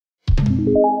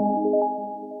Good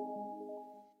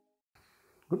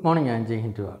morning and Jai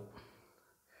Hind to all.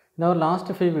 In our last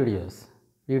few videos,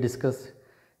 we discussed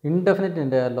indefinite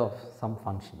integral of some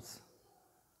functions,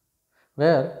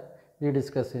 where we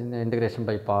discussed integration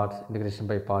by parts, integration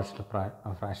by partial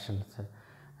fractions,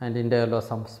 and integral of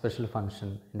some special function,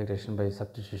 integration by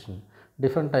substitution.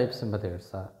 Different types of methods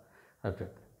are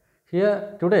applied. Here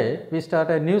today we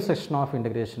start a new section of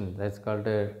integration that's called a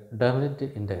definite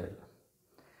integral.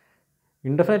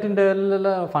 Indefinite integral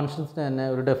functions തന്നെ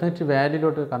ഒരു definite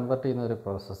വാല്യൂയിലോട്ട് convert ചെയ്യുന്ന ഒരു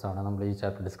പ്രോസസ്സാണ് നമ്മൾ ഈ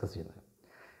chapter discuss ചെയ്യുന്നത്.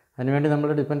 അതിനുവേണ്ടി നമ്മൾ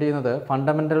ഡിപ്പെൻഡ് ചെയ്യുന്നത്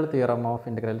fundamental theorem of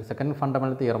integral, second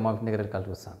fundamental theorem of integral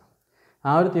calculus ആണ്.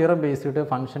 ആ ഒരു തിയറം ബേസ് ചെയ്തിട്ട്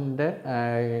ഫംഗ്ഷൻ്റെ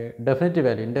ഡെഫിനിറ്റ്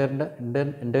വാല്യൂ,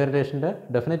 ഇൻ്റഗ്രേഷൻ്റെ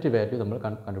ഡെഫിനിറ്റ് വാല്യൂ നമ്മൾ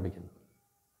കണ്ടുപിടിക്കുന്നു.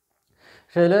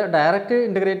 പക്ഷേ ഇതിൽ ഡയറക്റ്റ്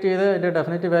ഇൻ്റഗ്രേറ്റ് ചെയ്ത് അതിൻ്റെ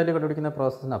ഡെഫിനിറ്റ് വാല്യൂ കണ്ടുപിടിക്കുന്ന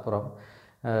പ്രോസസ്സിനപ്പുറം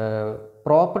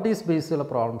പ്രോപ്പർട്ടീസ് ബേസിലുള്ള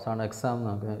പ്രോബ്ലംസാണ് എക്സാം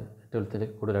നമുക്ക് 12th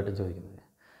കൂടുതലായിട്ട് ചോദിക്കുന്നത്.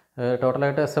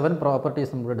 ടോട്ടലായിട്ട് 7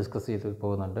 പ്രോപ്പർട്ടീസ് നമ്മൾ ഡിസ്കസ് ചെയ്ത്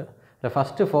പോകുന്നുണ്ട്. അല്ല,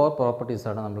 ഫസ്റ്റ് 4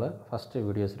 പ്രോപ്പർട്ടീസാണ് നമ്മൾ ഫസ്റ്റ്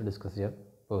വീഡിയോസിൽ ഡിസ്കസ് ചെയ്യാൻ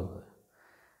പോകുന്നത്.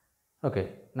 Okay,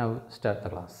 now start the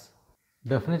class.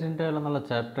 Definite integral എന്നുള്ള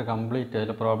ചാപ്റ്റർ കംപ്ലീറ്റ്,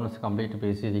 അതിലെ പ്രോബ്ലംസ് കംപ്ലീറ്റ്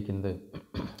ബേസ് ചെയ്തിരിക്കുന്നത്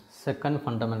സെക്കൻഡ്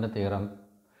ഫണ്ടമെൻ്റൽ തിയറം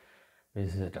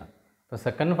ബേസ് ചെയ്തിട്ടാണ്. അപ്പോൾ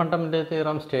സെക്കൻഡ് ഫണ്ടമെൻ്റൽ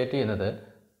തിയറം സ്റ്റേറ്റ് ചെയ്യുന്നത്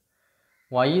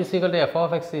y = f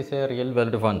of x is a real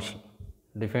valued function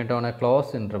defined on a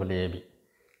closed interval a b.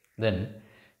 Then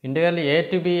integral a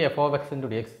to b f of x into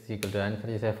dx is equal to, answer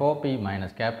is f of b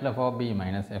minus capital F of b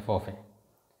minus f of a.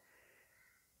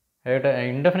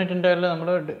 Indefinite integral നമ്മൾ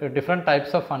different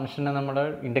types of ഫംഗ്ഷനെ നമ്മൾ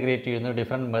integrate ചെയ്യുന്നു.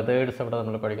 Different methods അവിടെ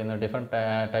നമ്മൾ പഠിക്കുന്നു. Different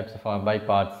types of by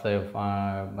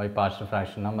parts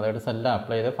fraction ആ methods എല്ലാം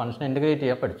apply ചെയ്ത് ഫംഗ്ഷൻ ഇൻ്റഗ്രേറ്റ്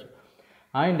ചെയ്യാൻ പഠിച്ചു.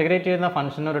 ആ ഇൻ്റഗ്രേറ്റ് ചെയ്യുന്ന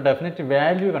ഫംഗ്ഷന് ഒരു ഡെഫിനിറ്റ്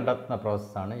വാല്യൂ കണ്ടെത്തുന്ന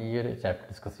പ്രോസസ്സാണ് ഈ ഒരു ചാപ്റ്റർ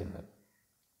ഡിസ്കസ് ചെയ്യുന്നത്.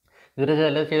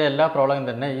 ഇതുവരെ ചെയ്ത എല്ലാ പ്രോബ്ലവും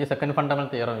തന്നെ ഈ സെക്കൻഡ് ഫണ്ടമെൻ്റൽ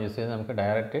തിയറം യൂസ് ചെയ്ത് നമുക്ക്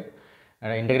ഡയറക്റ്റ്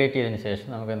ഇൻ്റഗ്രേറ്റ് ചെയ്തതിന് ശേഷം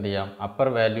നമുക്ക് എന്ത് ചെയ്യാം, upper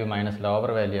value minus lower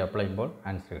value apply ചെയ്യുമ്പോൾ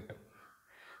ആൻസർ കിട്ടും.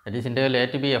 That is integral a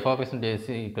to b f of x into x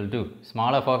equal to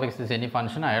small f of x is any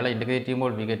function. അയാളെ ഇൻ്റഗ്രേറ്റ്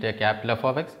ചെയ്യുമ്പോൾ we get A capital F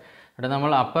of x. ഇവിടെ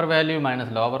നമ്മൾ upper value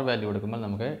minus lower value കൊടുക്കുമ്പോൾ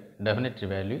നമുക്ക് definite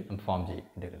value നമുക്ക് form ചെയ്യും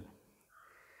integral.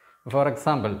 For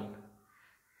example,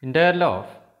 integral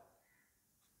of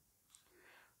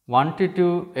 1 to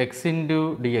 2 x into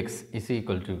dx is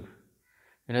equal to,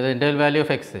 the integral value of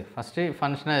x. First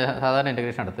function സാധാരണ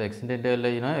integration നടത്തുക. എക്സിൻ്റെ integral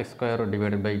x²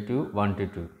 divided by 2 1 to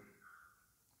 2.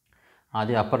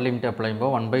 ആദ്യം upper limit apply ചെയ്യുമ്പോൾ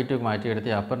 1/2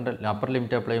 മാറ്റിയെടുത്ത് upper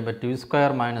limit apply ചെയ്യുമ്പോൾ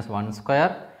 2² minus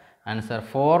 1², answer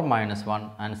 4 minus 1,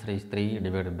 answer is 3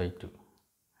 divided by 2.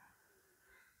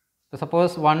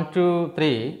 Suppose 1 to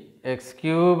 3 x³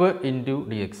 into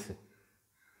dx.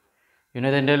 The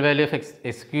integral value of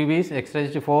x³ is x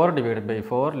raised to 4 divided by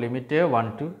 4, limit 1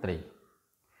 to 3.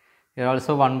 Here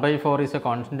also 1/4 is a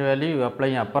constant value. You apply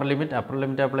upper limit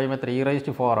apply 3 raised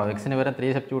to 4. X in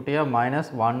 3 substitute here, minus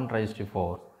 1 raised to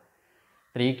 4.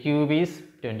 3 cube is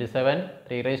 27,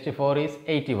 3 raised to 4 is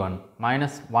 81,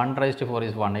 minus 1 raised to 4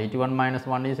 is 1. 81 minus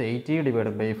 1 is 80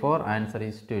 divided by 4, answer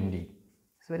is 20.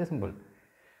 It's very simple.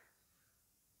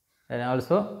 And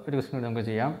also it is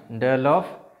integral of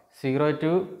 0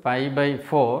 to pi by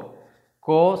 4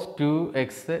 cos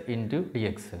 2x into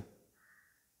dx.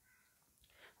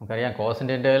 നമുക്കറിയാം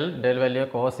കോസിൻ്റെ integral value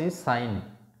cos is sign,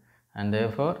 and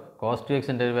therefore cos 2x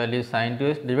integral value is sin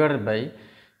 2x divided by,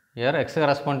 here x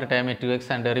corresponding to time 2x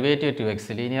and derivative 2x.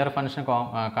 Linear function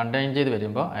contain ചെയ്ത്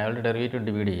വരുമ്പോൾ അയാളുടെ derivative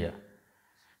divide ചെയ്യുക.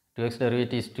 2x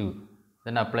derivative is 2,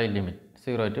 then apply limit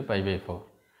 0 to pi by 4.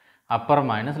 Upper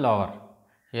minus lower,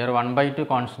 here 1/2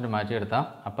 constant മാറ്റിയെടുത്താൽ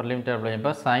upper limit apply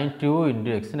ചെയ്യുമ്പോൾ sin 2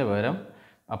 into എക്സിന് പകരം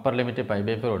upper limit pi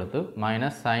by 4 കൊടുത്തു,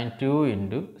 minus sin 2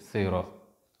 into 0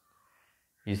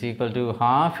 is equal to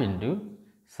half into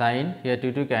sin, here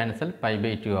 2 cancel, pi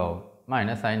by 2 ആവും,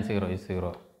 minus sin 0 is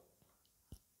 0,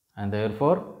 and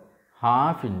therefore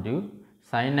half into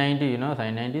sin 90,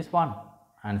 sin 90 is 1,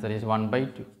 answer is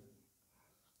 1/2.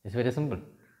 It's very simple.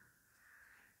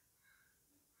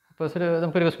 അപ്പോൾ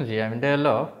നമുക്കൊരു question ചെയ്യാം. Integral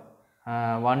of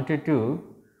 1 to 2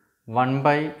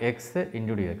 1/x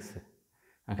into dx.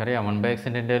 നമുക്കറിയാം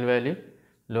 1/xൻ്റെ integral value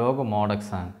log mode x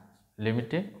ആണ്.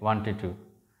 Limit 1 to 2,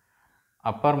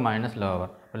 upper minus lower,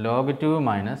 log 2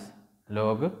 minus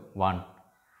log 1.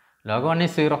 log 1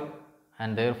 is 0, and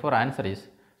therefore answer is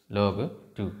log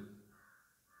 2.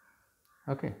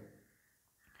 Okay,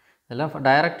 എല്ലാം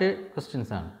direct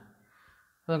questions ആണ്.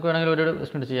 നമുക്ക് വേണമെങ്കിൽ ഒരു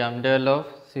ക്വസ്റ്റ്യൻ ചെയ്യാം. Integral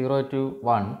of 0 to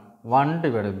 1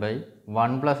 divided by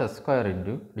 1 plus s²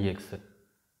 into dx.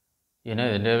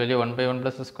 ഇതിൻ്റെ value 1/1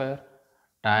 plus s²,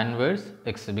 tan inverse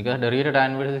x, because derivative tan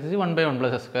inverse x is 1/1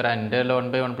 plus s², and integral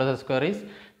 1/1 plus s² is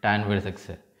tan inverse x.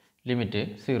 Limit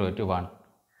 0 to 1.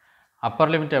 Upper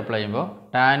limit apply ചെയ്യുമ്പോൾ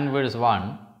tan inverse 1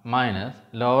 minus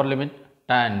lower limit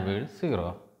tan will 0.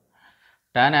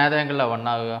 Tan ഏത് ആംഗിളിലാണ് 1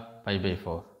 ആവുക? pi by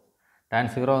 4. Tan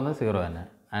 0 എന്ന് 0 തന്നെ.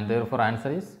 And therefore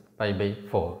answer is pi by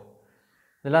 4.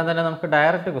 ഇതെല്ലാം തന്നെ നമുക്ക്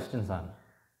direct questions ആണ്.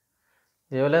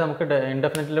 ഇതുപോലെ നമുക്ക്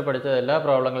ഇൻഡെഫിനിറ്റിൽ പഠിച്ച എല്ലാ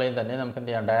പ്രോബ്ലങ്ങളെയും തന്നെ നമുക്ക് എന്ത്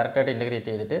ചെയ്യാം? ഡയറക്റ്റായിട്ട് ഇൻറ്റഗ്രേറ്റ്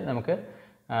ചെയ്തിട്ട് നമുക്ക്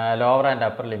ലോവർ ആൻഡ്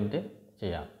അപ്പർ ലിമിറ്റ്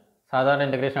ചെയ്യാം. സാധാരണ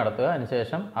ഇൻറ്റഗ്രേഷൻ നടത്തുക,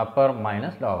 അതിനുശേഷം അപ്പർ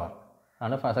മൈനസ് ലോവർ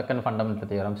ആണ് സെക്കൻഡ് ഫണ്ടമെൻ്റൽ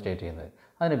തിയറം സ്റ്റേറ്റ് ചെയ്യുന്നത്.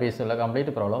 അതിന് ബേസുള്ള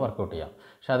കംപ്ലീറ്റ് പ്രോബ്ലം വർക്കൗട്ട് ചെയ്യാം.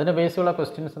 പക്ഷേ അതിന് ബേസുള്ള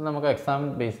ക്വസ്റ്റ്യൻസ് നമുക്ക് എക്സാം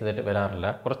ബേസ് ചെയ്തിട്ട് വരാറില്ല.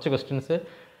 കുറച്ച് ക്വസ്റ്റ്യൻസ്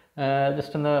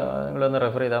ജസ്റ്റ് ഒന്ന് നിങ്ങളൊന്ന്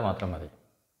റെഫർ ചെയ്താൽ മാത്രം മതി.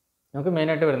 നമുക്ക്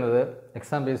മെയിനായിട്ട് വരുന്നത്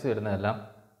എക്സാം ബേസ് വരുന്നതെല്ലാം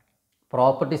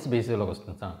പ്രോപ്പർട്ടീസ് ബേസിലുള്ള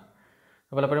ക്വസ്റ്റ്യൻസ് ആണ്.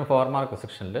 പലപ്പോഴും 4 മാർക്ക്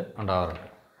സെക്ഷനിൽ ഉണ്ടാവാറുണ്ട്.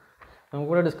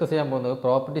 നമുക്കിവിടെ ഡിസ്കസ് ചെയ്യാൻ പോകുന്നത്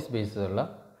പ്രോപ്പർട്ടീസ് ബേസിലുള്ള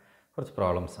കുറച്ച്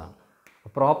പ്രോബ്ലംസ് ആണ്.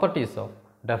 Properties of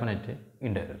definite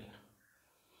integral.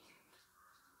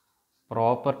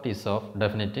 Properties of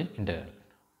definite integral.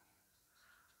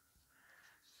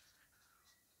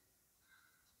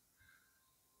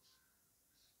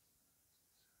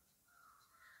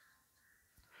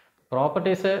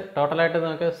 Properties ടോട്ടലായിട്ട്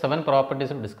നമുക്ക് 7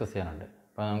 പ്രോപ്പർട്ടീസ് ഡിസ്കസ് ചെയ്യാനുണ്ട്.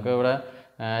 അപ്പോൾ നമുക്ക് ഇവിടെ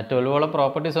 12ഓളം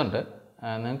പ്രോപ്പർട്ടീസ് ഉണ്ട്.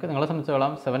 നിങ്ങളെ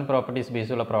സംബന്ധിച്ചോളം 7 പ്രോപ്പർട്ടീസ്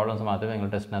ബേസുള്ള പ്രോബ്ലംസ് മാത്രമേ നിങ്ങൾ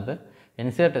ടെസ്റ്റിനകത്ത്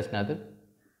NCR ടെസ്റ്റിനകത്ത്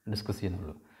ഡിസ്കസ്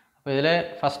ചെയ്യുന്നുള്ളൂ. അപ്പോൾ ഇതിലെ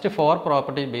ഫസ്റ്റ് 4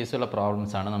 പ്രോപ്പർട്ടി ബേസുള്ള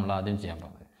പ്രോബ്ലംസ് ആണ് നമ്മൾ ആദ്യം ചെയ്യാൻ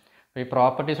പോകുന്നത്. അപ്പോൾ ഈ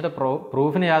പ്രോപ്പർട്ടീസിൻ്റെ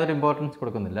പ്രൂഫിന് യാതൊരു ഇമ്പോർട്ടൻസ്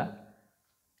കൊടുക്കുന്നില്ല.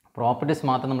 പ്രോപ്പർട്ടീസ്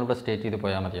മാത്രം നമ്മളിവിടെ സ്റ്റേറ്റ് ചെയ്ത്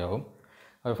പോയാൽ മതിയാവും.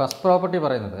 അപ്പോൾ ഫസ്റ്റ് പ്രോപ്പർട്ടി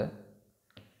പറയുന്നത്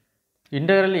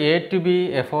integral a to b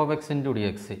f of x into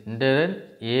dx. Integral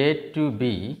a to b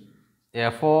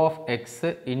f of x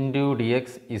into dx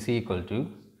is equal to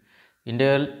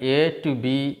integral a to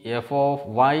b f of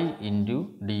y into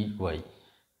dy.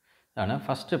 ഇതാണ്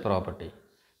first property.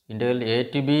 integral a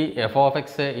to b f of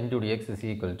x into dx is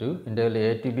equal to integral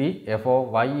a to b f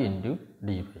of y into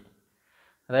dy.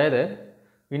 അതായത്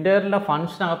ഇൻ്റഗ്രലിൻ്റെ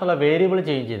ഫംഗ്ഷനകത്തുള്ള variable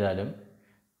change ചെയ്താലും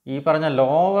ഈ പറഞ്ഞ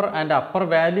lower and upper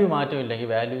value മാറ്റമില്ലെങ്കിൽ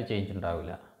value change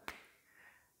ഉണ്ടാവില്ല.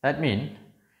 That മീൻ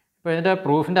ഇപ്പോൾ ഇതിൻ്റെ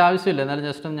പ്രൂഫിൻ്റെ ആവശ്യമില്ല, എന്നാലും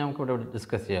just ഒന്ന് നമുക്ക് ഇവിടെ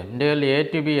ഡിസ്കസ് ചെയ്യാം. Integral a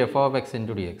to b f of x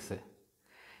into dx.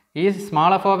 ഈ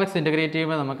small f of x integrate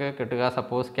ചെയ്യുമ്പോൾ നമുക്ക് കിട്ടുക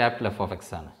suppose capital f of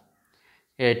x ആണ്.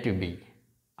 a to b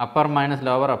upper minus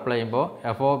lower apply ചെയ്യുമ്പോൾ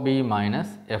f of b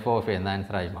minus f of a എന്ന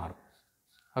ആൻസറായി മാറും.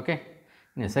 Okay.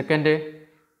 ഇനി second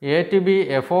a to b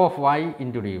f of y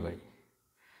into dy.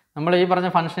 നമ്മൾ ഈ പറഞ്ഞ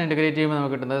ഫംഗ്ഷൻ ഇൻ്റഗ്രേറ്റ് ചെയ്യുമ്പോൾ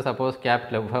നമുക്ക് കിട്ടുന്നത് suppose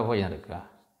capital f of y എടുക്കുക.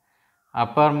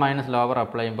 അപ്പർ മൈനസ് ലോവർ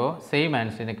അപ്ലൈ ചെയ്യുമ്പോൾ സെയിം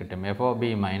ആൻസറിന് കിട്ടും f of b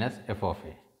minus f of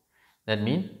a. That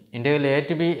mean integral a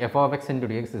to b f of x into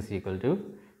dx is equal to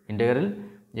integral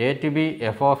a to b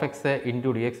f of x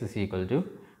into dx is equal to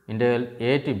integral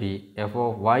a to b f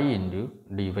of y into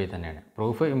dy തന്നെയാണ്.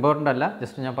 Proof important അല്ല,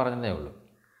 just ഞാൻ പറഞ്ഞതേ ഉള്ളൂ.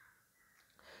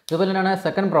 ഇതുപോലെ തന്നെയാണ്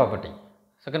second property.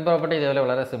 Second property ഇതേപോലെ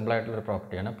വളരെ സിമ്പിളായിട്ടുള്ളൊരു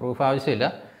പ്രോപ്പർട്ടിയാണ്. പ്രൂഫ് ആവശ്യമില്ല,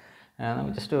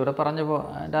 നമുക്ക് ജസ്റ്റ് ഇവിടെ പറഞ്ഞു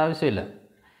അതിൻ്റെ ആവശ്യമില്ല,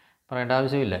 പറയേണ്ട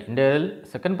ആവശ്യമില്ല. ഇൻ്റഗ്രൽ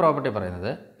സെക്കൻഡ് പ്രോപ്പർട്ടി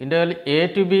പറയുന്നത് integral a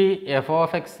to b f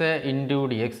of x into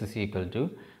dx is equal to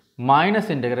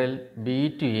minus integral b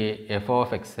to a f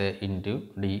of x into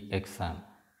dx ആണ്.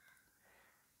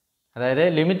 അതായത്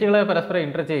ലിമിറ്റുകളെ പരസ്പരം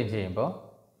ഇൻ്റർചേഞ്ച് ചെയ്യുമ്പോൾ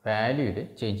വാല്യൂയിൽ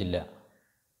ചേഞ്ച് ഇല്ല,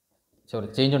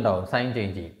 ചേഞ്ച് ഉണ്ടാവും, സൈൻ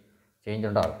ചേഞ്ച്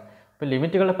ഉണ്ടാവും. ഇപ്പോൾ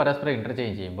ലിമിറ്റുകൾ പരസ്പരം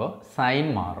ഇൻ്റർചേഞ്ച് ചെയ്യുമ്പോൾ സൈൻ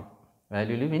മാറും,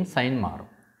 വാല്യൂയിൽ മീൻസ് സൈൻ മാറും.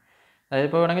 അതായത്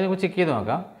ഇപ്പോൾ വേണമെങ്കിൽ നമുക്ക് ചെക്ക് ചെയ്ത്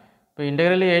നോക്കാം. ഇപ്പോൾ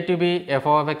integral a to b f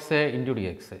of x into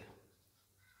dx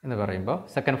എന്ന് പറയുമ്പോൾ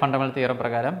സെക്കൻഡ് ഫണ്ടമെൻ്റൽ തിയറം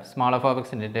പ്രകാരം small f of x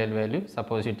integral value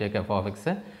suppose you take f of x,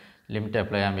 limit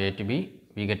apply ചെയ്യാം a to b,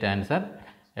 we get answer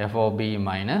f of b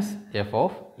minus f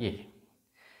of a.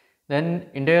 Then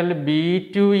integral b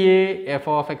to a f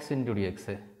of x into dx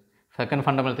second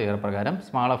fundamental theorem പ്രകാരം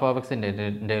small f of x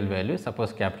integral value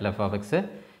suppose capital f of x,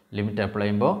 limit apply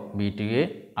ചെയ്യുമ്പോൾ b to a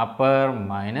upper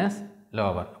minus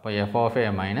lower, അപ്പോൾ f of a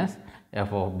minus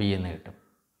f of b എന്ന് കിട്ടും.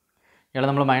 ഇവിടെ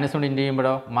നമ്മൾ minus കൊണ്ട് into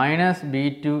ചെയ്യുമ്പോഴോ minus b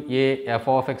to a f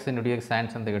of x into dx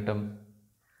answer എന്ത് കിട്ടും?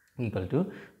 Equal to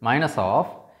minus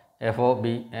of f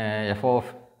of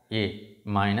a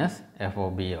minus f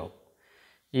of b ആവും.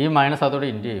 ഈ മൈനസ് അതോടെ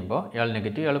ഇൻറ്റു ചെയ്യുമ്പോൾ ഇയാൾ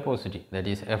നെഗറ്റീവ്, ഇയാൾ positive, that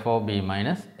is f of b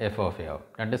minus f of a ആവും.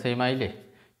 രണ്ട് സെയിം ആയില്ലേ?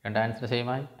 രണ്ട് ആൻസർ സെയിം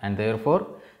ആയി. And therefore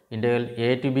integral a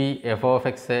to b f of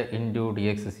x into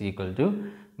dx is equal to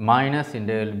minus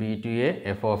integral b to a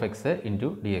f of x into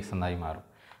dx എന്നായി മാറും.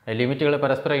 ലിമിറ്റുകൾ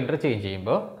പരസ്പരം interchange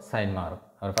ചെയ്യുമ്പോൾ സൈൻ മാറും.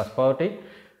 അവർ first property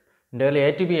integral a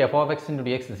to b f of x into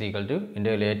dx is equal to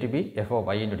integral a to b f of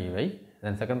y into dy.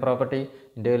 Then second property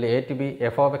integral a to b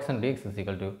f of x into dx is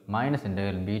equal to minus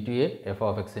integral b to a f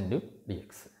of x into dx.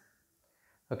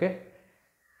 Okay.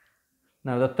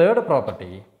 Now the third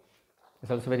property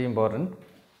is also very important.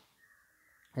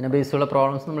 In a base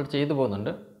problems നമ്മൾ ചെയ്തു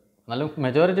പോകുന്നുണ്ട്. നല്ല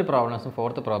majority problems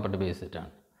fourth property based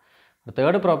ആണ്. The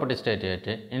third property state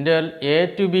integral a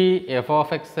to b f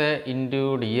of x into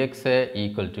dx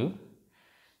equal to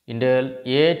integral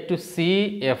a to c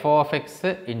f of x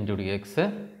into dx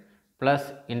plus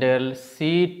integral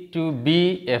c to b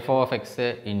f of x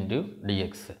into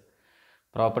dx.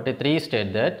 Property 3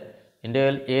 state that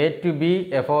integral a to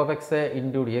b f of x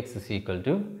into dx is equal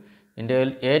to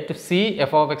integral a to c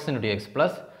f of x into dx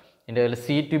plus integral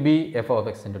c to b f of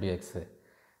x into dx.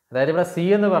 അതായത് ഇവിടെ C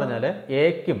എന്ന് പറഞ്ഞാൽ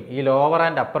എക്കും ഈ lower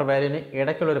and upper വാല്യൂവിന്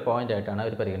ഇടയ്ക്കുള്ളൊരു point ആയിട്ടാണ്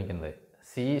അവർ പരിഗണിക്കുന്നത്.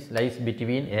 C lies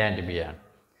between A and B ആണ്.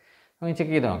 നമുക്ക്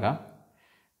check ചെയ്ത് നോക്കാം.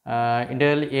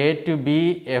 Integral A to B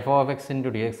F of X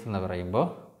into D X എന്ന് പറയുമ്പോൾ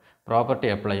പ്രോപ്പർട്ടി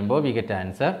അപ്ലൈ ചെയ്യുമ്പോൾ we get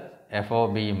answer F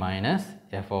of B minus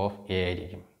F of A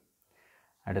ആയിരിക്കും.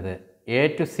 അടുത്ത് A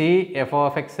to C F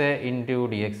of X into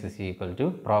D X is equal to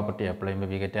property apply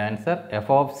ചെയ്യുമ്പോൾ we get answer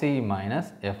F of C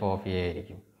minus F of A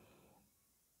ആയിരിക്കും.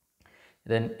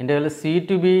 Then integral C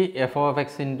to B F of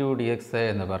X into D X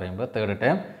എന്ന് പറയുമ്പോൾ third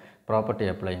time property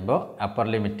apply ചെയ്യുമ്പോൾ upper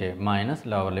limit minus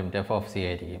lower limit F of C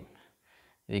ആയിരിക്കും.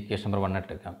 ഇത് equation number 1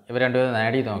 എടുക്കാം. ഇവ രണ്ടുപേരും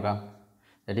add ചെയ്ത് നോക്കാം.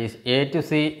 That is A to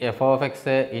C F of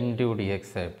X into D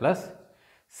X plus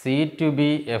C to B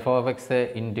F of X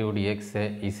into D X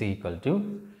is equal to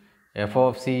F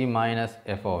of C minus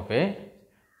F of A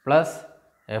plus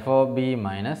F of B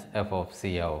minus F of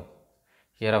C ആവും.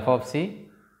 Here F of C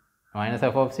minus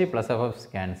F of C plus F of C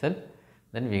cancel.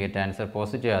 Then we get answer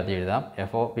positive ആദ്യം എഴുതാം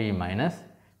F of B minus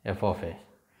F of A.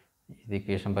 ഇത്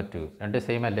equation number 2. രണ്ട്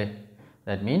same അല്ലേ?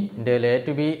 That mean integral A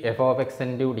to B F of X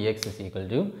into D X is equal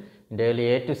to integral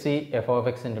A to C F of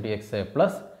X into D X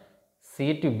plus C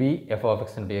to B F of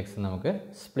X into D X നമുക്ക്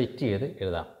split ചെയ്ത്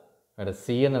എഴുതാം. അവിടെ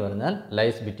C എന്ന് പറഞ്ഞാൽ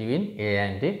lies between A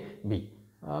and B.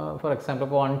 For example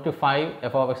ഇപ്പോൾ 1 to 5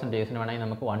 F of X into D എക്സിന് വേണമെങ്കിൽ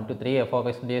നമുക്ക് 1 to 3 F of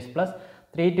X into D X plus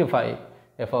 3 to 5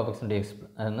 F of X into D X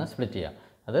എന്ന് സ്പ്ലിറ്റ് ചെയ്യാം.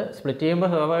 അത് സ്പ്ലിറ്റ് ചെയ്യുമ്പോൾ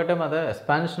സ്വാഭാവികമായിട്ടും അത്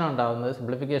എക്സ്പാൻഷൻ ഉണ്ടാകുന്നത്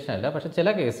സിംപ്ലിഫിക്കേഷൻ അല്ല. പക്ഷേ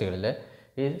ചില കേസുകളിൽ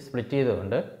ഈ സ്പ്ലിറ്റ്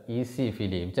ചെയ്തുകൊണ്ട് ഈസി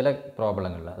ഫീൽ ചെയ്യും ചില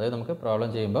പ്രോബ്ലങ്ങളിൽ. അത് നമുക്ക് പ്രോബ്ലം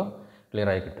ചെയ്യുമ്പോൾ ക്ലിയർ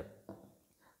ആയി കിട്ടും.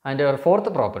 അതിൻ്റെ ഒരു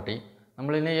ഫോർത്ത് പ്രോപ്പർട്ടി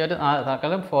നമ്മളിനി ഈ ഒരു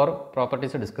തൽക്കാലം 4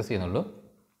 പ്രോപ്പർട്ടീസ് ഡിസ്കസ് ചെയ്യുന്നുള്ളൂ.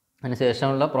 അതിന്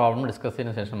ശേഷമുള്ള പ്രോബ്ലം ഡിസ്കസ്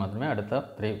ചെയ്തതിന് ശേഷം മാത്രമേ അടുത്ത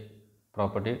 3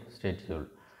 പ്രോപ്പർട്ടി സ്റ്റേറ്റ്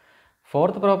ചെയ്യുള്ളൂ.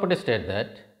 Fourth property state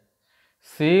that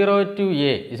 0 to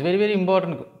a is very very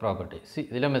important property. See,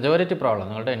 ഇതിലെ മെജോറിറ്റി പ്രോബ്ലം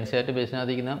നിങ്ങളുടെ NCERT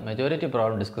ബേസിനകത്തിരിക്കുന്ന മെജോറിറ്റി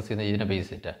പ്രോബ്ലം ഡിസ്കസ് ചെയ്യുന്ന ഇതിനെ ബേസ്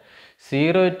ചെയ്തിട്ട്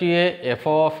 0 to a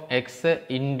F of X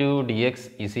into D X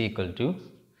is equal to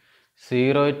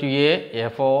 0 to a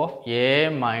F of A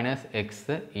minus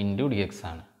X into D X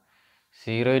ആണ്.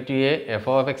 0 to a F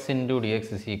of X into D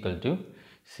X is equal to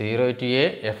 0 to a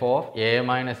F of A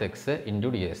minus X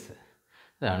into D X.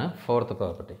 ഇതാണ് fourth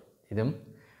property. ഇതും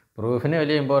പ്രൂഫിന്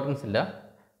വലിയ importance ഇല്ല.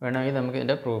 വേണമെങ്കിൽ നമുക്ക്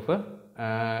ഇതിൻ്റെ proof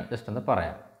just ഒന്ന്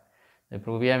പറയാം.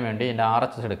 പ്രൂവ് ചെയ്യാൻ വേണ്ടി ഇതിൻ്റെ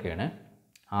RHS എടുക്കുകയാണ്.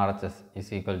 RHS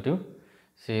is equal to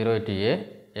 0 to a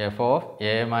F of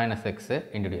A minus X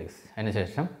into D X.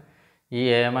 അതിനുശേഷം ഈ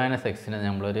എ മൈനസ് എക്സിന്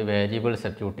നമ്മളൊരു വേരിയബിൾ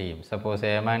സബ്സ്റ്റിറ്റ്യൂട്ട് ചെയ്യും. Suppose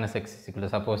A minus X is equal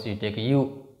to suppose you take you.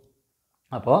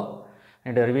 അപ്പോൾ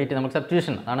ഡെറിവേറ്റീവ് നമുക്ക്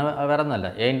substitution ആണ്, വേറെ ഒന്നല്ല.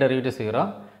 എയിൻ്റെ ഡെറിവേറ്റീവ് 0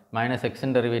 മൈനസ്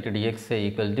എക്സിൻ്റെ derivative D X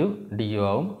equal to D U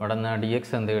ആവും. അവിടെ നിന്ന് ഡി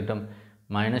എക്സ് എന്ത് കിട്ടും?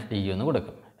 മൈനസ് ഡി യു എന്ന്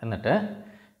കൊടുക്കും. എന്നിട്ട്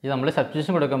ഇത് നമ്മൾ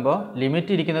സബ്സ്റ്റിറ്റ്യൂഷൻ കൊടുക്കുമ്പോൾ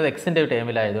ലിമിറ്റ് ഇരിക്കുന്നത് എക്സിൻ്റെ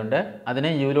ടേമിലായതുകൊണ്ട് അതിനെ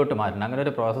യുവിലോട്ട് മാറ്റണം. അങ്ങനെ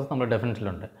ഒരു പ്രോസസ്സ് നമ്മൾ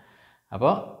ഡെഫിനിറ്റിലുണ്ട്.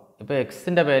 അപ്പോൾ ഇപ്പോൾ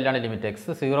എക്സിൻ്റെ പേരിലാണ് ലിമിറ്റ്.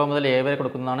 എക്സ് 0 മുതൽ എ വരെ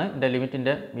കൊടുക്കുന്നതാണ് ഇതിൻ്റെ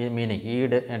ലിമിറ്റിൻ്റെ മീനിങ്. ഈ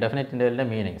ഡെഫിനിറ്റിൻ്റെ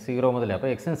മീനിങ് 0 മുതൽ. അപ്പോൾ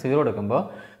എക്സിന് 0 കൊടുക്കുമ്പോൾ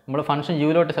നമ്മൾ ഫംഗ്ഷൻ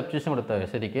യുവിലോട്ട് സബ്സ്റ്റിറ്റ്യൂഷൻ കൊടുത്താൽ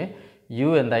ശരിക്ക് യു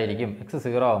എന്തായിരിക്കും? എക്സ്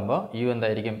 0 ആകുമ്പോൾ യു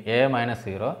എന്തായിരിക്കും? എ മൈനസ്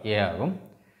 0 എ ആകും.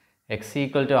 X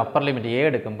equal to upper limit A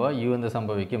എടുക്കുമ്പോൾ യു എന്ത്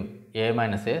സംഭവിക്കും? എ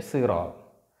മൈനസ് എ 0 ആകും.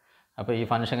 അപ്പോൾ ഈ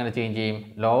ഫംഗ്ഷൻ എങ്ങനെ ചേഞ്ച് ചെയ്യും?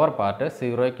 ലോവർ പാർട്ട്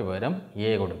 0യ്ക്ക് പകരം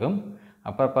എ കൊടുക്കും.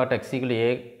 Upper part X equal A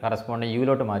corresponding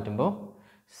യുവിലോട്ട് മാറ്റുമ്പോൾ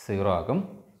 0 ആകും.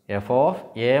 എഫ് ഓഫ്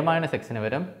എ മൈനസ് എക്സിന്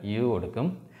പകരം യു കൊടുക്കും.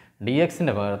 ഡി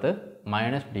എക്സിൻ്റെ ഭാഗത്ത്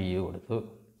മൈനസ് ഡി യു കൊടുത്തു.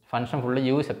 ഫംഗ്ഷൻ ഫുള്ള്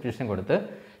യു സബ്സ്റ്റിറ്റ്യൂഷൻ കൊടുത്ത്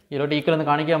ഇതിലോട്ട് ഈക്വൽ എന്ന്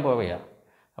കാണിക്കാൻ പോവുകയാണ്.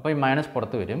 അപ്പോൾ ഈ മൈനസ്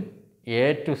പുറത്ത് വരും. A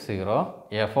to 0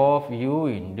 F of U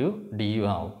into D U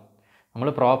ആവും. നമ്മൾ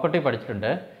പ്രോപ്പർട്ടി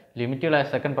പഠിച്ചിട്ടുണ്ട്. ലിമിറ്റുകൾ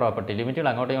സെക്കൻഡ് പ്രോപ്പർട്ടി ലിമിറ്റുകൾ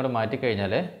അങ്ങോട്ടും ഇങ്ങോട്ടും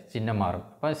മാറ്റിക്കഴിഞ്ഞാൽ ചിഹ്നം മാറും.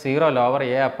 അപ്പോൾ 0 ലോവർ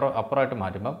എ അപ്പുറമായിട്ട്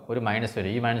മാറ്റുമ്പം ഒരു മൈനസ്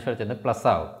വരും. ഈ മൈനസ് വരെ ചെന്ന് പ്ലസ്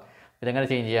ആവും. ഇതെങ്ങനെ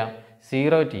ചേഞ്ച് ചെയ്യാം?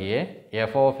 0 to a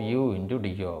F of U into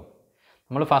D U ആവും.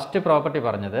 നമ്മൾ ഫസ്റ്റ് പ്രോപ്പർട്ടി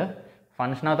പറഞ്ഞത്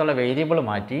ഫംഗ്ഷനകത്തുള്ള വേരിയബിൾ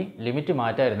മാറ്റി ലിമിറ്റ്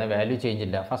മാറ്റായിരുന്ന വാല്യൂ ചേഞ്ച്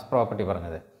ഇല്ല. ഫസ്റ്റ് പ്രോപ്പർട്ടി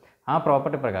പറഞ്ഞത് ആ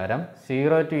പ്രോപ്പർട്ടി പ്രകാരം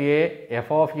 0 to a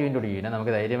F of U into D യുവിനെ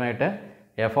നമുക്ക് ധൈര്യമായിട്ട്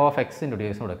F of X into D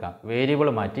X കൊടുക്കാം. വേരിയബിൾ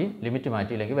മാറ്റി ലിമിറ്റ്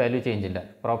മാറ്റിയില്ലെങ്കിൽ വാല്യൂ ചേഞ്ച് ഇല്ല.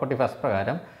 പ്രോപ്പർട്ടി ഫസ്റ്റ്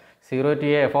പ്രകാരം 0 to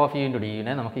a F of U into D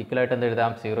യുവിനെ നമുക്ക് ഈക്വലായിട്ട് എന്ത്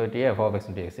എഴുതാം? 0 to a F of X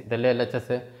into X. ഇതല്ലേ LHS?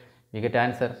 We get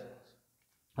answer.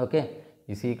 Okay,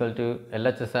 is equal to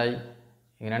LHS ആയി.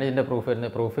 ഇങ്ങനെയാണ് ഇതിൻ്റെ പ്രൂഫ്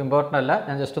വരുന്നത്. പ്രൂഫ് ഇമ്പോർട്ടൻ്റ് അല്ല,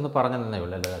 ഞാൻ ജസ്റ്റ് ഒന്ന് പറഞ്ഞു തന്നേ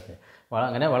ഉള്ളൂ. എല്ലാവർക്കും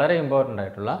അങ്ങനെ വളരെ ഇമ്പോർട്ടൻ്റ്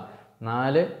ആയിട്ടുള്ള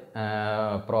 4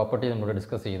 പ്രോപ്പർട്ടി നമ്മൾ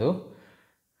ഡിസ്കസ് ചെയ്തു.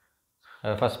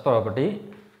 ഫസ്റ്റ് പ്രോപ്പർട്ടി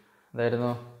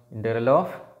ഇതായിരുന്നു integral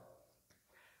of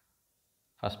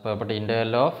First property,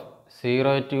 integral of 0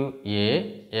 to a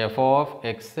f of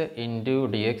x into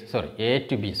dx, a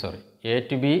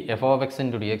to b f of x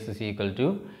into dx is equal to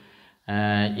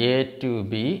a to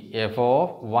b f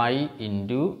of y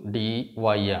into dy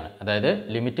ആണ്. അതായത്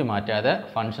limit മാറ്റാതെ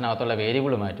ഫംഗ്ഷനകത്തുള്ള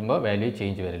variable മാറ്റുമ്പോൾ value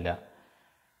change വരില്ല.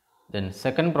 Then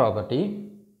second property,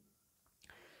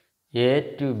 a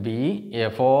to b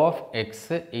f of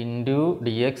x into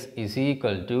dx is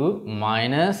equal to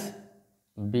minus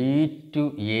b to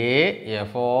a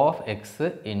f of x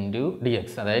into dx.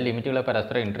 അതായത് ലിമിറ്റുകളെ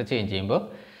പരസ്പരം interchange ചെയ്യുമ്പോൾ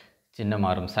ചിഹ്നം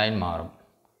മാറും, സൈൻ മാറും.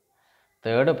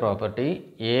 Third property,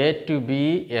 a to b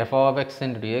f of x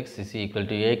into dx is equal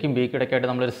to എക്കും ബിക്കും ഇടയ്ക്കായിട്ട്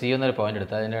നമ്മളൊരു C എന്നൊരു point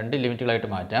എടുത്താൽ അതിന് രണ്ട് ലിമിറ്റുകളായിട്ട്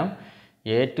മാറ്റാം.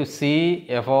 a to c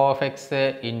f of x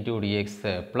into dx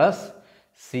plus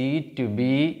c to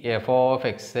b f of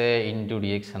x into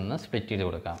dx എന്ന് split ചെയ്ത്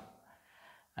കൊടുക്കാം.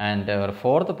 And our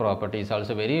fourth property is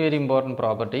also very important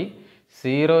property.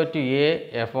 0 to a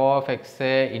f of x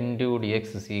into dx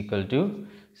is equal to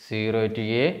 0 to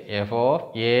a f of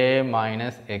a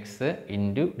minus x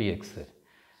into dx.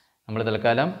 നമ്മൾ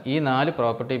തൽക്കാലം ഈ 4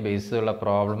 property ബേസിലുള്ള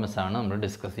problems ആണ് നമ്മൾ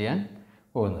discuss ചെയ്യാൻ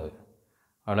പോകുന്നത്.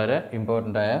 വളരെ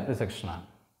important ആയ ഒരു സെക്ഷനാണ്.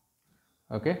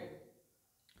 ഓക്കെ,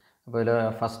 അപ്പോൾ ഇതിൽ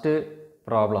ഫസ്റ്റ്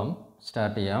പ്രോബ്ലം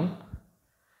സ്റ്റാർട്ട് ചെയ്യാം.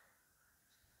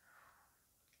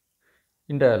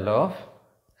 Integral of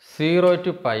 0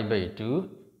 to pi by 2,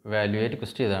 valuate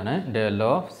question ഇതാണ്. Integral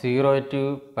of 0 to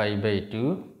pi by 2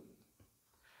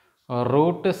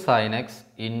 root sin x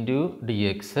into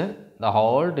dx the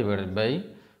whole divided by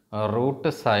root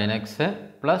sin x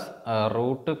plus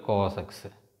root cos x.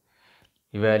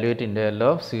 Evaluate integral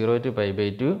of 0 to pi by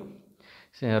 2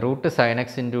 root sin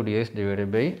x into dx divided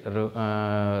by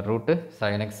root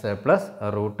sin x plus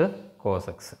root cos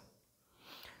x.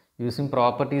 Using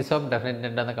properties of definite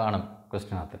integral കാണും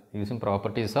ക്വസ്റ്റിനകത്ത്. Using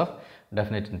properties of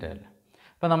definite integral.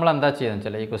 അപ്പോൾ നമ്മൾ എന്താ ചെയ്യുന്നത്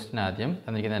വെച്ചാൽ ഈ question ആദ്യം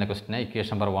തന്നിരിക്കുന്ന ക്വസ്റ്റിനെ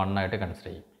equation number 1 ആയിട്ട് കൺസിഡർ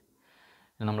ചെയ്യും.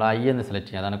 നമ്മൾ ഐ എന്ന് സെലക്ട്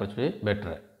ചെയ്യും, അതാണ് കുറച്ച്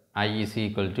better. I is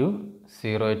equal to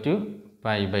 0 to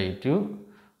pi by 2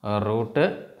 root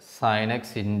sine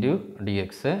X into D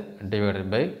X divided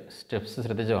by steps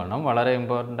ശ്രദ്ധിച്ച് വേണം, വളരെ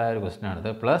ഇമ്പോർട്ടൻ്റ് ആയ ഒരു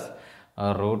ക്വസ്റ്റിനാണിത്, plus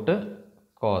root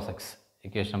cause X,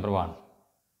 equation number 1.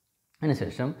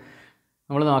 അതിനുശേഷം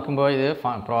നമ്മൾ നോക്കുമ്പോൾ ഇത്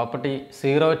property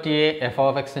 0 to a f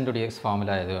of x into dx ഫോമിൽ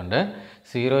ആയതുകൊണ്ട്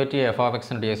 0 to a f of x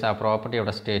into dx ആ പ്രോപ്പർട്ടി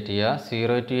അവിടെ സ്റ്റേറ്റ് ചെയ്യുക.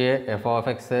 0 to a f of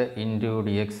x into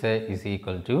dx is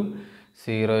equal to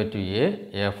 0 to a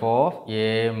f of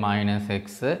a minus x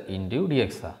into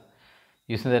dx.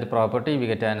 Using that property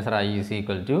we get answer I is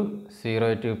equal to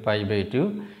 0 to pi by 2.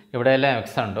 ഇവിടെയെല്ലാം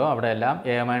X ഉണ്ടോ അവിടെയെല്ലാം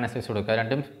A minus X കൊടുക്കുക.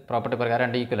 രണ്ടും property പ്രകാരം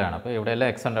രണ്ട് equal ആണ്. അപ്പോൾ ഇവിടെയെല്ലാം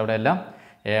എക്സ് ഉണ്ട്, അവിടെയെല്ലാം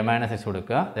എ മൈനസ് എക്സ്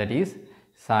കൊടുക്കുക. ദാറ്റ് ഈസ്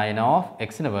സൈൻ ഓഫ്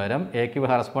എക്സിന് പകരം എക്ക്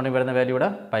കറസ്പോണ്ടിങ് വരുന്ന വാല്യൂ ഇവിടെ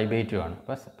പൈ ബൈ 2 ആണ്.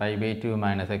 അപ്പോൾ pi by 2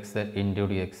 minus X into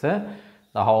D X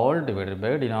the whole divided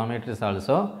by denominator is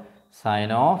also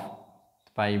sign of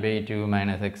pi by 2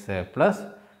 minus X plus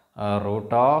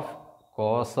root of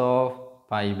cos of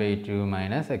pi by 2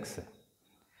 minus X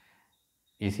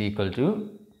is equal to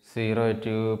 0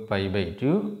 to pi by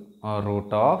 2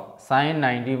 root of sin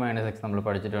 90 minus x നമ്മൾ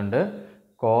പഠിച്ചിട്ടുണ്ട്,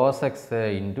 cos x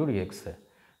into dx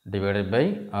divided by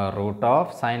root of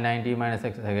sin 90 minus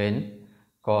x again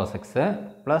cos x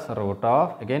plus root of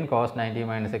again cos 90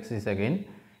 minus x is again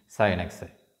sin x.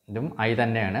 ഇതും i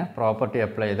തന്നെയാണ്. Property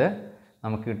apply ചെയ്ത്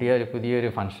നമുക്ക് കിട്ടിയ ഒരു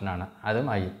പുതിയൊരു ഫംഗ്ഷനാണ്, അതും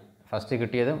i. ഫസ്റ്റ്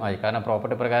കിട്ടിയതും i, കാരണം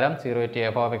പ്രോപ്പർട്ടി പ്രകാരം 0 to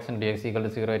f of x into dx equal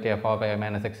to 0 to f of a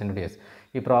minus x into dx.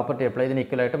 ഈ പ്രോപ്പർട്ടി അപ്ലൈ ചെയ്തതിന്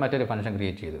ഈക്വലായിട്ട് മറ്റൊരു ഫംഗ്ഷൻ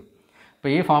ക്രിയേറ്റ് ചെയ്തു. അപ്പോൾ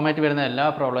ഈ ഫോമാറ്റ് വരുന്ന എല്ലാ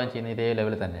പ്രോബ്ലം ചെയ്യുന്ന ഇതേ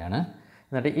ലെവൽ തന്നെയാണ്.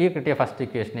 എന്നിട്ട് ഈ കിട്ടിയ ഫസ്റ്റ്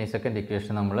ഇക്വേഷൻ ഈ സെക്കൻഡ്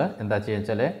ഇക്വേഷൻ നമ്മൾ എന്താ ചെയ്യുക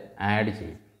വെച്ചാൽ ആഡ്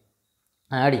ചെയ്യും.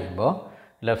 ആഡ് ചെയ്യുമ്പോൾ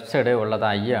ലെഫ്റ്റ് സൈഡ് ഉള്ളത്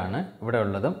ഐ ആണ്, ഇവിടെ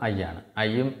ഉള്ളതും ഐ ആണ്.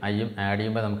 ഐയും ആഡ്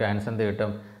ചെയ്യുമ്പോൾ നമുക്ക് ആൻസർ എന്ത്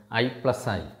കിട്ടും? I plus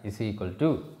I is equal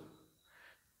to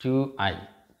 2i.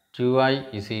 2i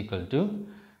is equal to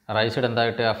right side എന്താ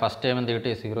കിട്ടുക? ഫസ്റ്റ് ടൈം എന്ത്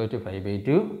കിട്ടുക? 0 to pi by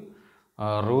 2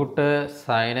 root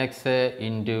sine X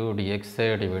into D X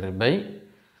divided by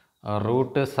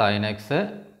root sine X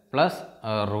plus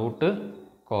root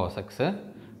cause X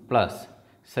plus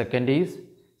second is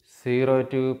 0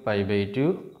 to pi by 2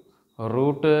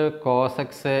 root cause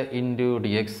X into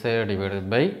D X divided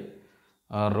by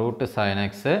root sine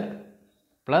X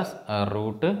plus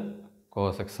root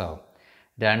cause X ആവും.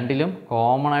 രണ്ടിലും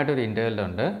common ആയിട്ടൊരു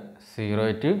ഇൻ്റർവെല്ലുണ്ട് 0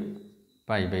 to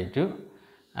pi by 2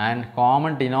 and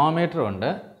common denominator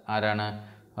ഉണ്ട്, ആരാണ്?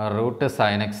 Root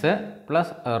sine X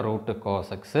plus root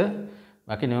cause X.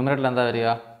 ബാക്കി ന്യൂമറേറ്ററിൽ എന്താ വരിക?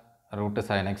 Root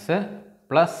sine X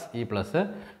plus ഈ plus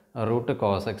root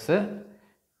cause X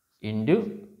into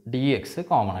D X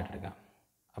common ആയിട്ട് എടുക്കാം.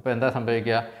 അപ്പോൾ എന്താ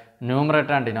സംഭവിക്കുക?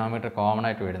 ന്യൂമറേറ്റർ ആൻഡ് ഡിനോമിനേറ്റർ കോമൺ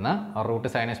ആയിട്ട് വരുന്ന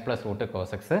root sine X plus root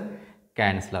cause X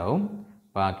cancel ആവും.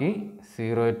 ബാക്കി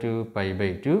 0 to pi by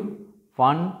 2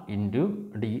 1 into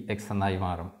dx എന്നായി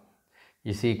മാറും.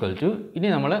 ഈസ് ഈക്വൽ ടു ഇനി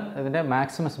നമ്മൾ ഇതിൻ്റെ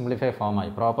മാക്സിമം സിംപ്ലിഫൈ ഫോമായി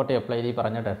പ്രോപ്പർട്ടി അപ്ലൈ ചെയ്ത് ഈ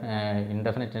പറഞ്ഞ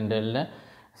ഇൻഡെഫിനിറ്റ് ഇൻ്റർവെലിന്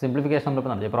സിംപ്ലിഫിക്കേഷൻ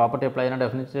നമ്മളിപ്പോൾ നടത്തി പ്രോപ്പർട്ടി അപ്ലൈ ചെയ്യുന്ന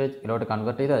ഡെഫിനിറ്റിലോട്ട്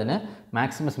കൺവേർട്ട് ചെയ്ത് അതിന്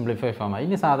മാക്സിമം സിംപ്ലിഫൈ ഫോമായി.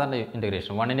 ഇനി സാധാരണ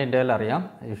ഇൻറ്റഗ്രേഷൻ 1ൻ്റെ ഇൻ്റർവെൽ അറിയാം,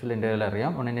 യൂഷ്വൽ ഇൻ്റർവെൽ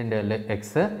അറിയാം. 1ൻ്റെ interval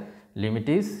X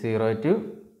limit is 0 to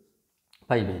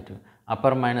pi by 2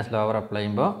 upper minus lower apply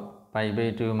ചെയ്യുമ്പോൾ pi by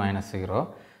 2 minus 0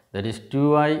 that is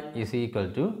 2i is equal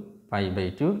to pi by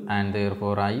 2 and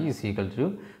therefore I is equal to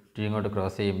 2 ഇങ്ങോട്ട്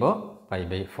cross ചെയ്യുമ്പോൾ pi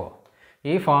by 4.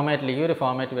 ഈ ഫോമാറ്റിൽ ഈ ഒരു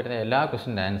format വരുന്ന എല്ലാ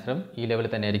ക്വസ്റ്റിൻ്റെ ആൻസറും ഈ ലെവലിൽ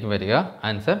തന്നെ ആയിരിക്കും വരിക.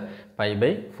 ആൻസർ pi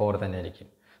by 4 തന്നെ ആയിരിക്കും.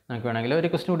 നമുക്ക് വേണമെങ്കിൽ ഒരു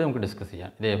ക്വസ്റ്റ്യൻ കൂടി നമുക്ക് ഡിസ്കസ്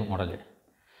ചെയ്യാം ഇതേ മോഡലിൽ.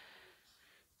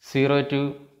 0 to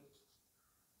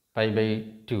pi by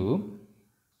 2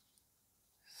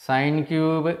 sin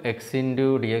cube x into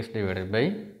dx divided by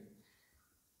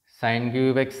sin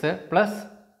cube x plus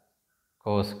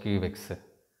cos cube x.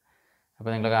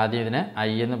 അപ്പോൾ നിങ്ങൾക്ക് ആദ്യം ഇതിനെ I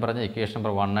എന്ന് പറഞ്ഞ ഇക്വേഷൻ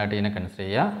നമ്പർ 1 ആയിട്ട് ഇതിനെ കൺസിഡർ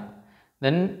ചെയ്യുക.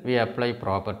 Then we apply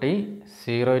property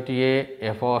 0 to a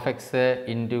f of x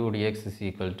into dx is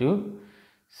equal to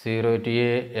 0 to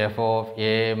a f of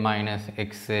a minus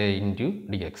x into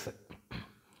dx.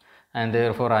 And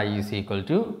therefore I is equal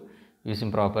to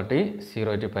using property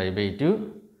 0 to pi by 2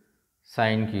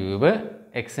 sin cube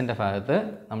x-ൻ്റെ ഭാഗത്ത്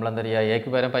നമ്മൾ എന്താ ചെയ്യുക എക്ക്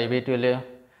പകരം pi by 2 അല്ലേ,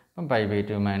 അപ്പം pi by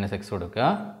 2 minus x കൊടുക്കുക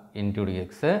into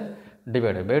dx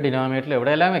divide by ഡിനോമിനേറ്ററിൽ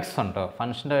എവിടെയെല്ലാം എക്സ് ഉണ്ടോ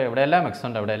ഫംഗ്ഷൻ്റെ എവിടെയെല്ലാം എക്സ്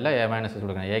ഉണ്ട് അവിടെയെല്ലാം എ മൈനസ് എക്സ്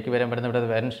കൊടുക്കണം. എക്ക് വരാൻ പറ്റുന്ന ഇവിടെ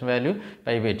ഫംഗ്ഷൻ വാല്യൂ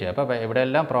pi by 2 അപ്പോൾ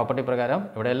എവിടെയെല്ലാം പ്രോപ്പർട്ടി പ്രകാരം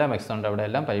എവിടെയെല്ലാം എക്സ് ഉണ്ട്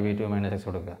അവിടെയെല്ലാം pi by 2 minus x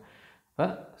കൊടുക്കുക. അപ്പോൾ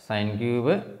sine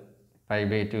cube pi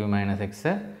by 2 minus x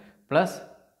plus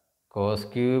cos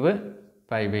cube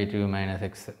pi by 2 minus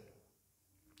x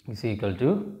is equal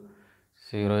to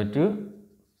 0 to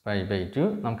pi by 2.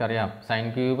 നമുക്കറിയാം sine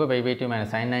cube pi by 2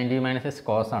 minus sign 90 minus X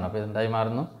cos ആണ്. അപ്പോൾ ഇതെന്തായി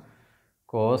മാറുന്നു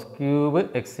cos cube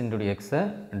X into D X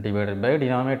divided by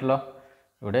ഡിനോമിനേറ്ററിലോ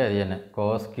ഇവിടെ അത് തന്നെ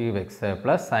cos cube X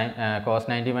plus sine cos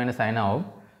 90 minus sign ആവും,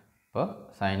 അപ്പോൾ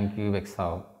sine cube X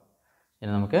ആവും.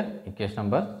 ഇനി നമുക്ക് ഇക്വേഷൻ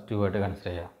നമ്പർ 2 ആയിട്ട് കൺസിഡർ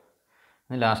ചെയ്യാം.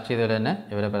 ഇനി ലാസ്റ്റ് ചെയ്തതുപോലെ തന്നെ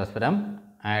ഇവരെ പരസ്പരം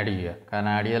ആഡ് ചെയ്യുക.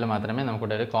 കാരണം ആഡ് ചെയ്താൽ മാത്രമേ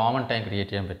നമുക്കിവിടെ ഒരു കോമൺ ടൈം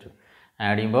ക്രിയേറ്റ് ചെയ്യാൻ പറ്റൂ.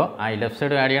 ആഡ് ചെയ്യുമ്പോൾ ഐ ലെഫ്റ്റ്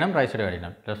സൈഡ് ആഡ് ചെയ്യണം, റൈറ്റ് സൈഡ് ആഡ്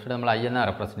ചെയ്യണം. ലെഫ്റ്റ് സൈഡ് നമ്മൾ ഐ എന്നാണ്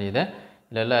റെപ്രസെൻറ്റ് ചെയ്ത്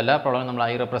എല്ലാ പ്രോബ്ലം നമ്മൾ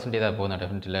ഐ റെപ്രസെൻറ്റ് ചെയ്താൽ പോകുന്നത്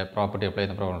ഡെഫിനറ്റിലെ പ്രോപ്പർട്ടി അപ്ലൈ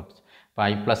ചെയ്യുന്ന പ്രോബ്ലം. അപ്പോൾ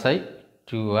I plus I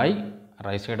 2i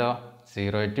right സൈഡോ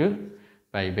 0 to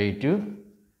pi by 2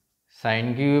 sin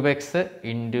cube x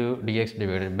into dx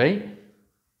divided by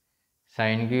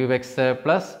sin cube x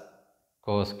plus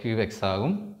cos cube x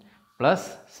ആകും plus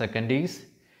second is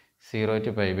 0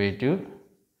 to pi by 2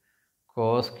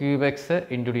 cos cube x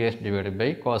into dx divided by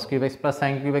cos cube x plus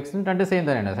sin cube x രണ്ട് same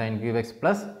തന്നെയാണ് sin cube x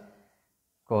plus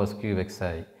cos cube x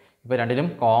ആയി. ഇപ്പോൾ രണ്ടിലും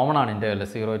common ആണ് interval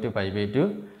 0 to pi by 2.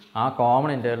 ആ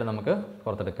common interval നമുക്ക്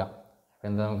പുറത്തെടുക്കാം. അപ്പോൾ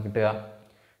എന്താ നമുക്ക് കിട്ടുക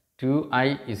 2i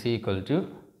is equal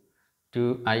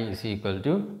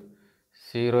to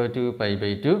 0 to pi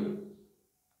by 2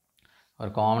 or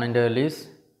common interval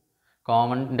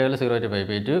 0 to pi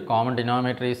by 2. Common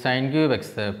denominator is sin cube x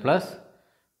plus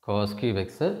cos cube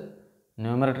x.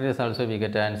 Numerator is also we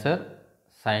get answer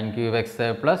sin cube x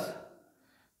plus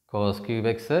cos cube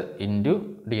x into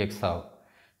dx ആവും.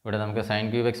 ഇവിടെ നമുക്ക് sin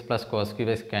cube x plus cos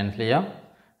cube x cancel ചെയ്യാം.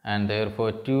 And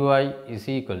therefore 2i is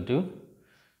equal to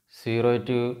 0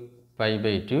 to pi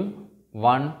by 2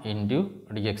 1 into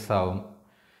dx ആവും.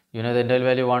 You know the interval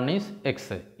value 1 is x.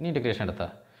 ഇനി integration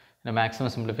എടുത്താൽ പിന്നെ maximum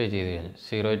simplify ചെയ്ത് കഴിഞ്ഞു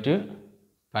 0 to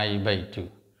pi by 2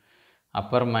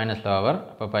 upper minus lower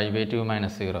അപ്പോൾ pi by 2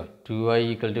 minus 0 2i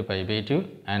equal to pi by 2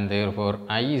 and therefore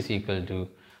I is equal to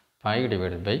pi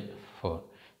divided by 4.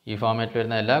 ഈ ഫോമാറ്റിൽ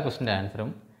വരുന്ന എല്ലാ ക്വസ്റ്റിൻ്റെ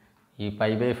ആൻസറും ഈ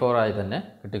pi by 4 ആയി തന്നെ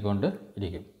കിട്ടിക്കൊണ്ട്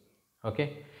ഇരിക്കും. ഓക്കെ,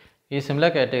 ഈ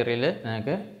സിമിലർ കാറ്റഗറിയിൽ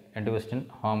നിങ്ങൾക്ക് രണ്ട് ക്വസ്റ്റ്യൻ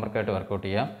ഹോംവർക്കായിട്ട് വർക്കൗട്ട്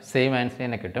ചെയ്യാം. സെയിം ആൻസർ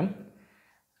തന്നെ കിട്ടും.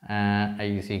 I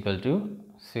is equal to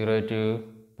 0 to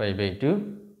pi by 2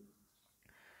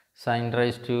 sin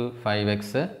raised to 5x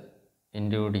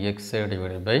into dx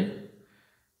divided by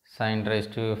sin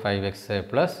raised to 5x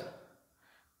plus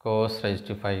cos raised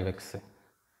to 5x.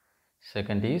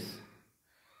 Second is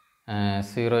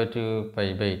 0 to pi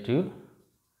by 2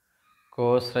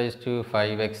 cos raised to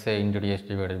 5x into dx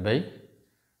divided by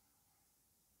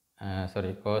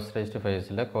cos raised to 5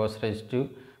 is cos raised to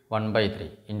 1 by 3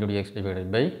 into dx divided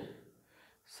by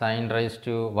sin raised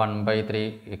to 1 by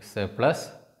 3 x plus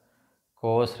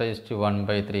cos raised to 1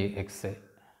 by 3 x.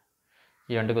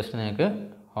 ഈ രണ്ട് question നിങ്ങൾക്ക്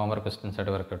homework questions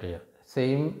ആയിട്ട് workout ചെയ്യാം.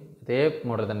 Same ഇതേ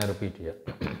model തന്നെ repeat ചെയ്യാം.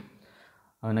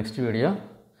 Next video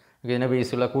ഇതിനെ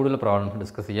ബേസിലുള്ള കൂടുതൽ പ്രോബ്ലംസ്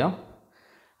ഡിസ്കസ് ചെയ്യാം.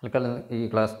 ഈ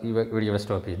വീഡിയോ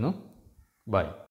സ്റ്റോപ്പ് ചെയ്യുന്നു. ബൈ.